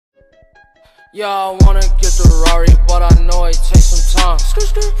Yeah, I wanna get the Rari, but I know it takes some time.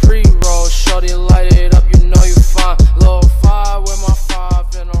 Pre-roll, shorty, light it up, you know you fine. Low 5 with my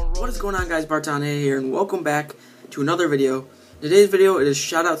 5 and I'm rolling. What is going on, guys? Barton here, and welcome back to another video. Today's video is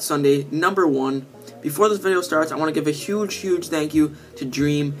Shout Out Sunday number 1. Before this video starts, I want to give a huge thank you to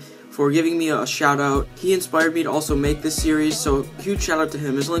Dream for giving me a shout out. He inspired me to also make this series, so huge shout out to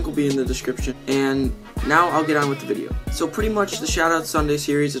him. His link will be in the description. And now I'll get on with the video. So pretty much the Shout Out Sunday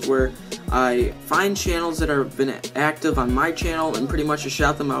series is where I find channels that have been active on my channel and pretty much just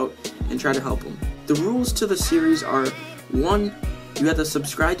shout them out and try to help them. The rules to the series are: 1, you have to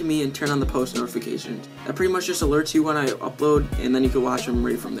subscribe to me and turn on the post notifications. That pretty much just alerts you when I upload, and then you can watch them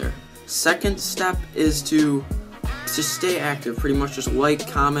right from there. Second step is to stay active. Pretty much just like,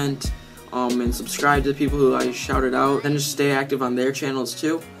 comment, and subscribe to the people who I shouted out. Then just stay active on their channels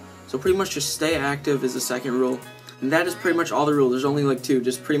too. So pretty much just stay active is the second rule. And that is pretty much all the rules. There's only like 2.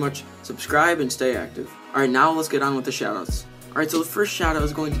 Just pretty much subscribe and stay active. Alright, now let's get on with the shoutouts. Alright, so the first shoutout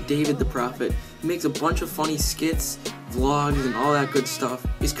is going to David the Prophet. He makes a bunch of funny skits, vlogs, and all that good stuff.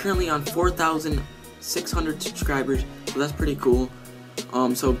 He's currently on 4,600 subscribers, so that's pretty cool.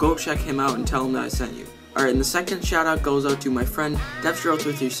 So go check him out and tell him that I sent you. Alright, and the second shout out goes out to my friend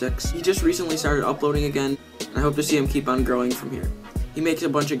Devstro336. He just recently started uploading again, and I hope to see him keep on growing from here. He makes a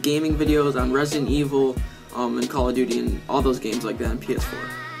bunch of gaming videos on Resident Evil, and Call of Duty, and all those games like that on PS4.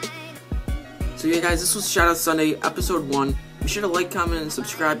 So yeah, guys, this was Shout Out Sunday, episode 1. Be sure to like, comment, and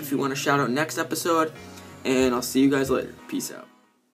subscribe if you want to shout out next episode, and I'll see you guys later. Peace out.